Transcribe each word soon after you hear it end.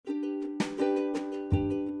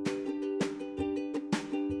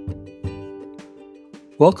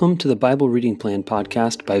Welcome to the Bible Reading Plan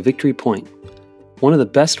podcast by Victory Point. One of the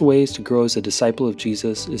best ways to grow as a disciple of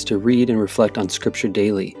Jesus is to read and reflect on Scripture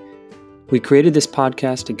daily. We created this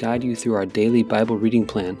podcast to guide you through our daily Bible reading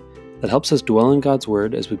plan that helps us dwell in God's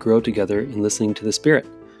Word as we grow together in listening to the Spirit.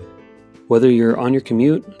 Whether you're on your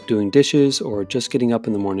commute, doing dishes, or just getting up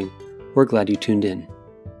in the morning, we're glad you tuned in.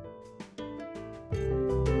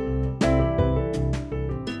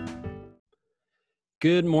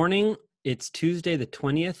 Good morning. It's Tuesday, the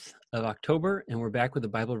 20th of October, and we're back with the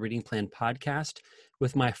Bible Reading Plan podcast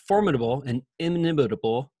with my formidable and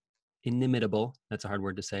inimitable, that's a hard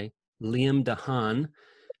word to say, Liam DeHaan,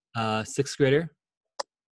 sixth grader,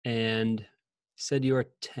 and said you are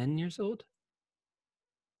 10 years old?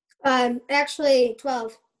 Actually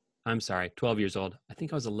 12. I'm sorry, 12 years old. I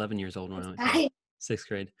think I was 11 years old when I went to sixth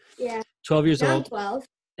grade. Yeah. 12 years Now old. I'm 12.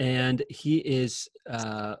 And he is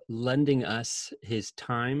lending us his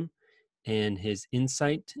time and his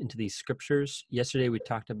insight into these scriptures. Yesterday, we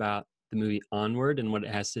talked about the movie Onward and what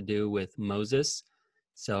it has to do with Moses.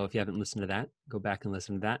 So if you haven't listened to that, go back and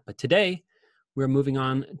listen to that. But today, we're moving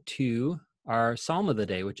on to our Psalm of the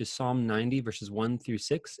day, which is Psalm 90, verses 1 through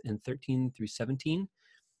 6 and 13 through 17.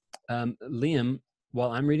 Liam,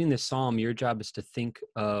 while I'm reading this Psalm, your job is to think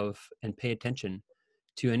of and pay attention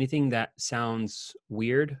to anything that sounds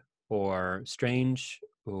weird or strange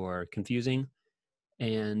or confusing,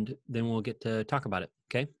 and then we'll get to talk about it,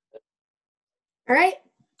 okay? All right.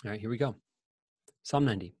 All right, here we go. Psalm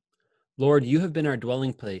 90. Lord, you have been our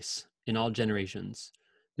dwelling place in all generations.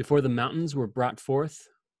 Before the mountains were brought forth,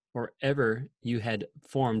 or ever you had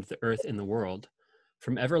formed the earth and the world,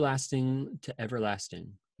 from everlasting to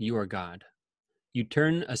everlasting, you are God. You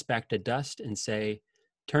turn us back to dust and say,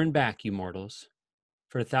 turn back, you mortals.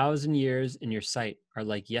 For 1,000 years in your sight are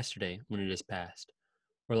like yesterday when it is past,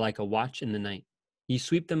 or like a watch in the night. You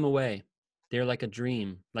sweep them away. They are like a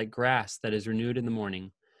dream, like grass that is renewed in the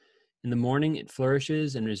morning. In the morning it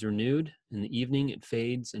flourishes and is renewed. In the evening it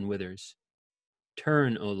fades and withers.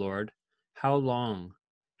 Turn, O Lord, how long?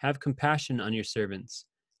 Have compassion on your servants.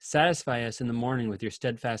 Satisfy us in the morning with your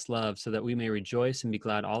steadfast love, so that we may rejoice and be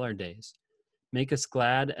glad all our days. Make us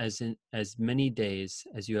glad as many days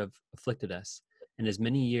as you have afflicted us, and as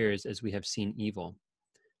many years as we have seen evil.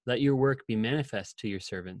 Let your work be manifest to your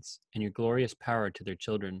servants, and your glorious power to their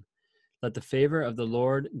children. Let the favor of the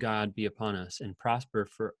Lord God be upon us, and prosper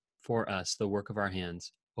for us the work of our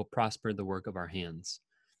hands. O prosper the work of our hands.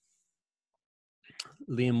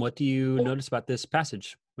 Liam, what do you notice about this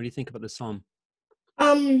passage? What do you think about this psalm?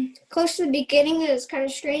 Close to the beginning, it was kind of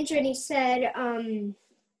strange when he said,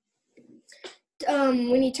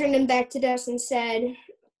 when he turned them back to dust and said,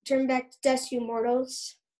 turn back to dust, you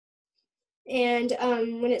mortals. And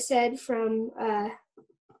when it said from, I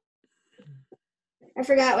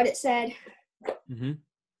forgot what it said. Mm-hmm.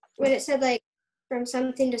 When it said, like, from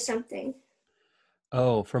something to something.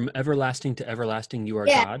 Oh, from everlasting to everlasting, you are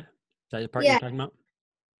God? Is that the part you're talking about?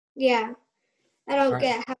 Yeah. I don't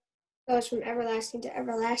get how it goes from everlasting to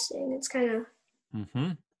everlasting. It's kind of...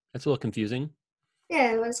 Mm-hmm. That's a little confusing.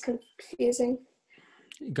 Yeah, it was confusing.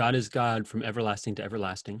 God is God from everlasting to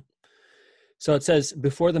everlasting. So it says,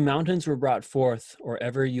 before the mountains were brought forth, or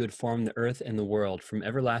ever you had formed the earth and the world, from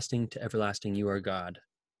everlasting to everlasting you are God.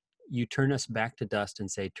 You turn us back to dust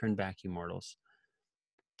and say, turn back, you mortals.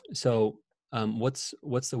 So what's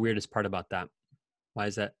the weirdest part about that? Why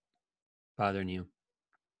is that bothering you?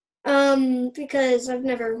 Because I've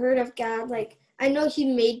never heard of God. Like, I know he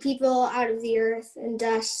made people out of the earth and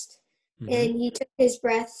dust, and he took his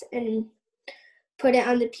breath and put it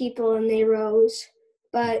on the people and they rose.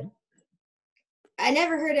 But I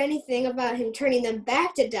never heard anything about him turning them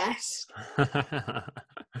back to dust.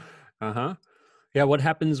 Uh-huh. Yeah, what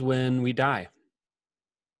happens when we die?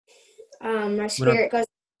 Our spirit goes to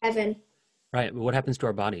heaven. Right, but what happens to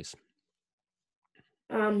our bodies?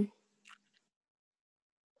 Our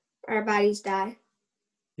bodies die.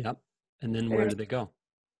 Yep. And then where do they go?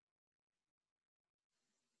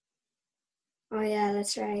 Oh yeah,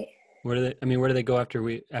 that's right. Where do they go after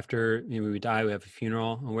we die, we have a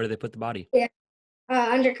funeral, and where do they put the body? Yeah.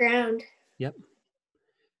 Underground. Yep.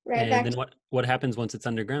 Right. And then what happens once it's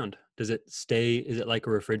underground? Does it stay, is it like a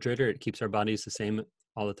refrigerator? It keeps our bodies the same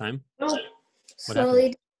all the time? Oh,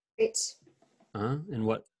 slowly deteriorates.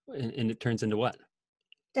 And it turns into what?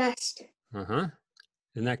 Dust. Isn't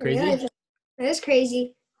that crazy? That is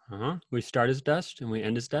crazy. We start as dust and we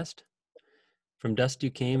end as dust. From dust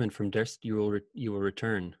you came, and from dust you will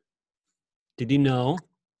return. Did you know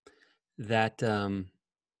that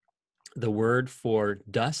the word for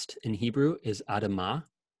dust in Hebrew is Adamah?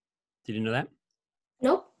 Did you know that?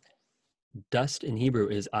 Nope. Dust in Hebrew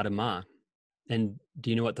is Adamah, And do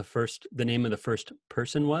you know what the name of the first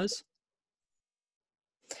person was?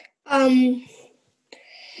 Adam.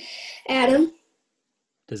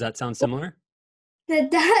 Does that sound similar? It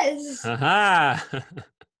does. Aha!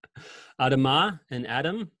 Adamah and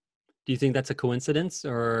Adam. Do you think that's a coincidence,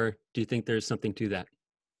 or do you think there's something to that?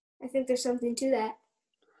 I think there's something to that.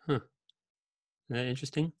 Huh. Isn't that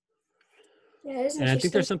interesting? Yeah, it is And I think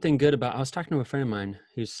interesting. there's something good about, I was talking to a friend of mine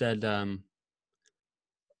who said,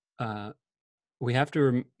 we have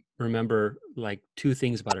to remember like two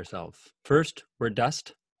things about ourselves. First, we're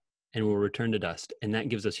dust and we'll return to dust. And that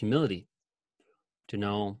gives us humility to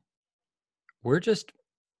know we're just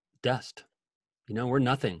dust. We're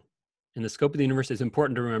nothing. In the scope of the universe, it's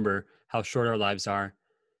important to remember how short our lives are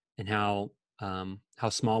and how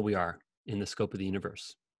small we are in the scope of the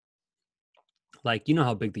universe. Like, you know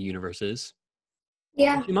how big the universe is.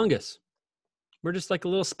 Yeah. It's humongous. We're just like a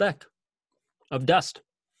little speck of dust.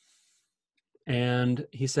 And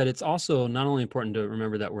he said it's also not only important to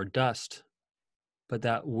remember that we're dust, but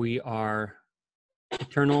that we are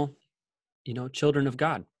eternal, children of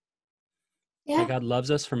God. Yeah. That God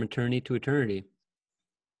loves us from eternity to eternity.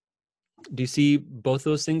 Do you see both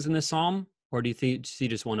those things in this psalm, or do you see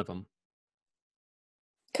just one of them?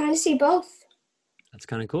 Kind of see both. That's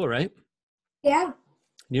kind of cool, right? Yeah.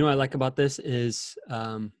 What I like about this is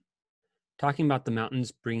talking about the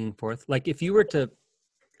mountains bringing forth. Like if you were to,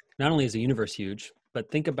 not only is the universe huge,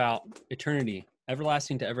 but think about eternity,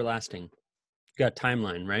 everlasting to everlasting. You got a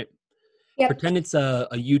timeline, right? Yep. Pretend it's a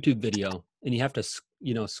YouTube video and you have to,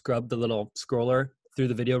 scrub the little scroller through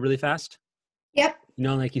the video really fast. Yep.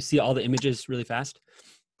 Like you see all the images really fast.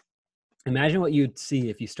 Imagine what you'd see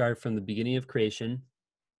if you started from the beginning of creation in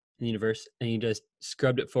the universe and you just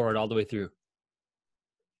scrubbed it forward all the way through.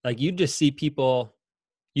 Like you'd just see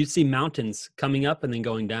you'd see mountains coming up and then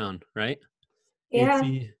going down, right? Yeah. You'd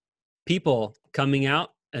see people coming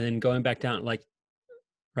out and then going back down, like,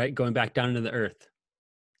 right, going back down into the earth.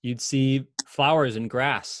 You'd see flowers and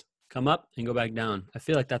grass come up and go back down. I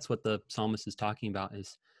feel like that's what the psalmist is talking about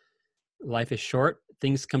is life is short.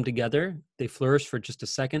 Things come together. They flourish for just a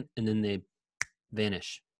second and then they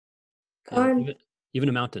vanish. Even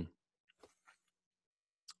a mountain.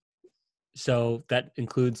 So that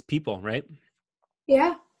includes people, right?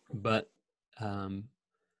 Yeah. But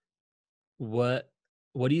what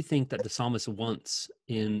do you think that the psalmist wants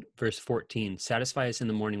in verse 14? Satisfy us in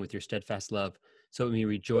the morning with your steadfast love, so that we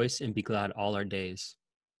rejoice and be glad all our days.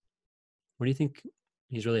 What do you think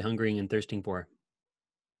he's really hungering and thirsting for?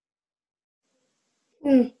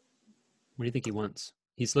 What do you think he wants?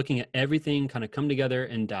 He's looking at everything kind of come together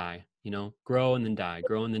and die, grow and then die,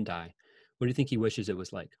 grow and then die. What do you think he wishes it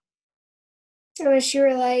was like? I wish you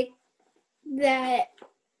were like that.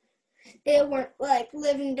 They weren't like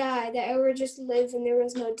live and die, that I would just live and there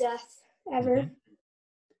was no death ever. Mm-hmm.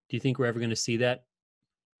 Do you think we're ever going to see that?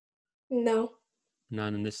 No.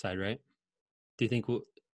 Not on this side, right? Do you think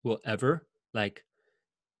we'll ever, like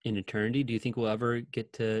in eternity, do you think we'll ever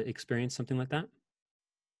get to experience something like that?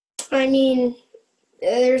 I mean,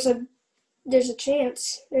 there's a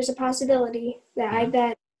chance, there's a possibility that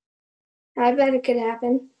Yeah. I bet it could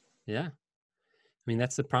happen. Yeah. I mean,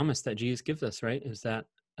 that's the promise that Jesus gives us, right? Is that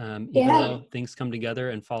even though things come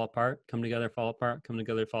together and fall apart, come together, fall apart, come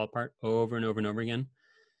together, fall apart over and over and over again,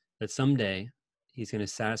 that someday he's going to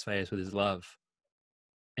satisfy us with his love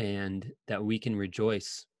and that we can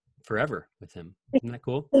rejoice forever with him. Isn't that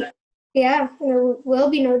cool? Yeah. There will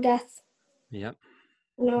be no death. Yep.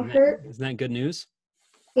 No hurt. Isn't that good news?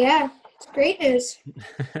 Yeah. It's great news.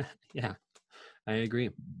 Yeah, I agree.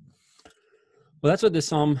 Well, that's what this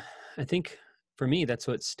psalm, I think for me, that's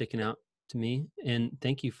what's sticking out to me. And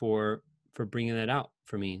thank you for bringing that out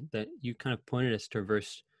for me, that you kind of pointed us to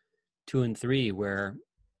verse 2 and 3, where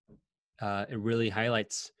it really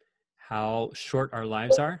highlights how short our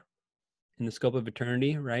lives are in the scope of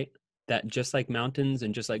eternity, right? That just like mountains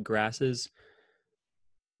and just like grasses,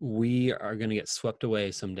 we are going to get swept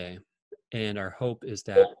away someday. And our hope is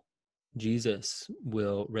that Jesus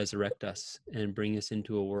will resurrect us and bring us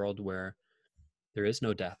into a world where there is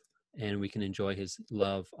no death and we can enjoy his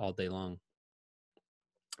love all day long.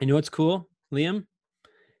 And you know what's cool, Liam?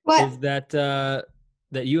 What? Is that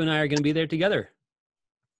that you and I are going to be there together.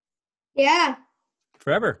 Yeah.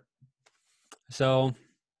 Forever. So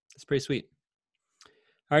it's pretty sweet.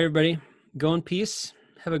 All right, everybody, go in peace.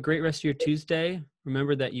 Have a great rest of your Tuesday.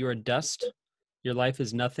 Remember that you are dust. Your life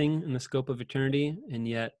is nothing in the scope of eternity, and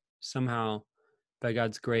yet somehow, by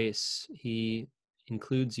God's grace, he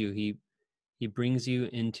includes you. He brings you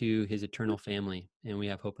into his eternal family, and we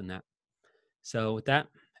have hope in that. So with that,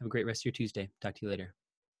 have a great rest of your Tuesday. Talk to you later.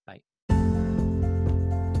 Bye.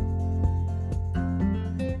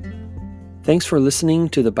 Thanks for listening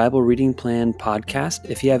to the Bible Reading Plan podcast.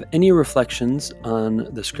 If you have any reflections on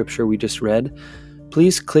the scripture we just read,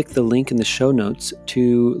 please click the link in the show notes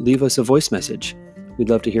to leave us a voice message. We'd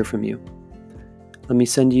love to hear from you. Let me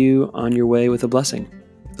send you on your way with a blessing.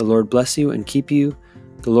 The Lord bless you and keep you.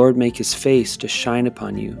 The Lord make his face to shine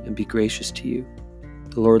upon you and be gracious to you.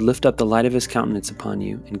 The Lord lift up the light of his countenance upon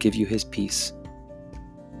you and give you his peace.